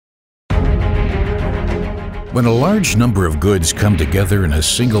When a large number of goods come together in a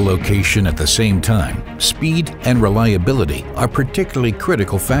single location at the same time, speed and reliability are particularly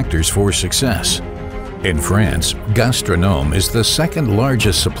critical factors for success. In France, Gastronome is the second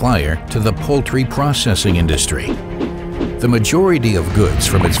largest supplier to the poultry processing industry. The majority of goods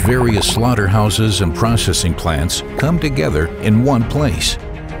from its various slaughterhouses and processing plants come together in one place,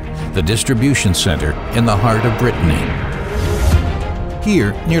 the distribution center in the heart of Brittany.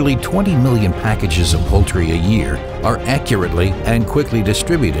 Here, nearly 20 million packages of poultry a year are accurately and quickly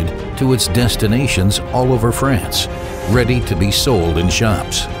distributed to its destinations all over France, ready to be sold in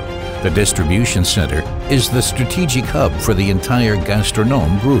shops. The distribution center is the strategic hub for the entire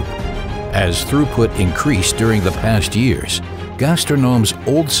Gastronome group. As throughput increased during the past years, Gastronome's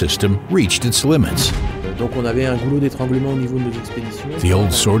old system reached its limits. The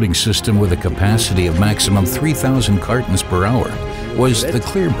old sorting system with a capacity of maximum 3,000 cartons per hour was the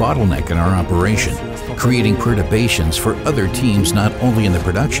clear bottleneck in our operation, creating perturbations for other teams not only in the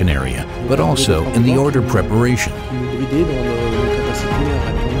production area, but also in the order preparation.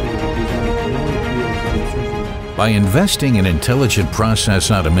 By investing in intelligent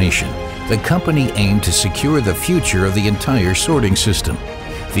process automation, the company aimed to secure the future of the entire sorting system.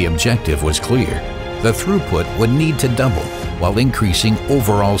 The objective was clear. The throughput would need to double while increasing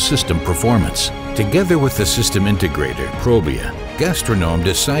overall system performance. Together with the system integrator, Probia, Gastronome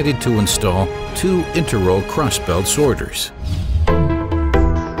decided to install 2 Interroll crossbelt sorters.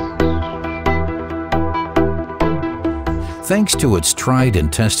 Thanks to its tried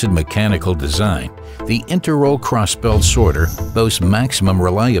and tested mechanical design, the Interroll crossbelt sorter boasts maximum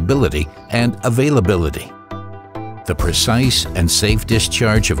reliability and availability. The precise and safe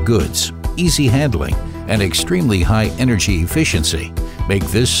discharge of goods, easy handling, and extremely high energy efficiency make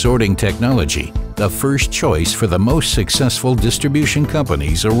this sorting technology the first choice for the most successful distribution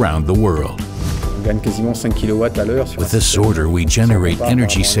companies around the world. With this sorter, we generate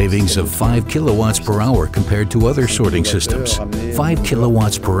energy savings of 5 kilowatts per hour compared to other sorting systems. 5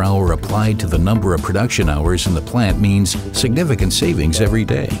 kilowatts per hour applied to the number of production hours in the plant means significant savings every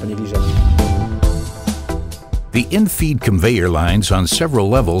day. The in-feed conveyor lines on several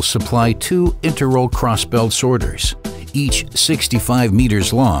levels supply 2 Interroll crossbelt sorters, each 65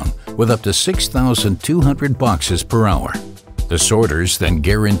 meters long with up to 6,200 boxes per hour. The sorters then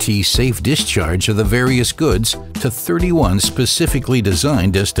guarantee safe discharge of the various goods to 31 specifically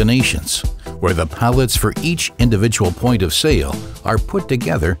designed destinations, where the pallets for each individual point of sale are put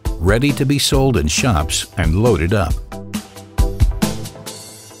together, ready to be sold in shops and loaded up.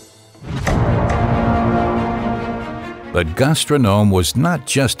 But Gastronome was not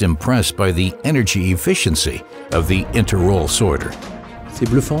just impressed by the energy efficiency of the Interroll sorter.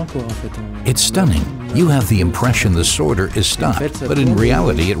 It's stunning. You have the impression the sorter is stopped, but in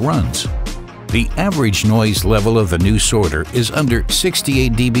reality it runs. The average noise level of the new sorter is under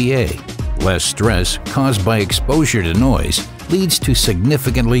 68 dBA. Less stress caused by exposure to noise leads to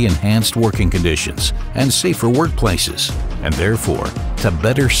significantly enhanced working conditions and safer workplaces, and therefore to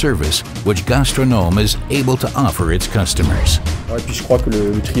better service which Gastronome is able to offer its customers.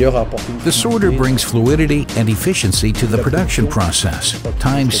 The sorter brings fluidity and efficiency to the production process.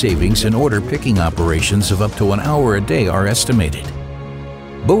 Time savings in order picking operations of up to an hour a day are estimated.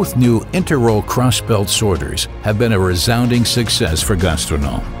 Both new Interroll crossbelt sorters have been a resounding success for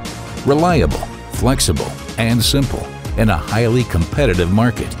Gastronome. Reliable, flexible, and simple in a highly competitive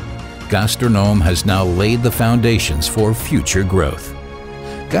market, Gastronome has now laid the foundations for future growth.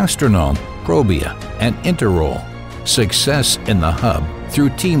 Gastronome, Probia, and Interroll. Success in the hub through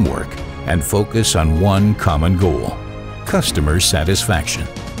teamwork and focus on one common goal: customer satisfaction.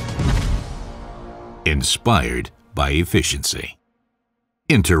 Inspired by efficiency.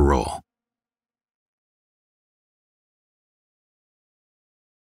 Interroll.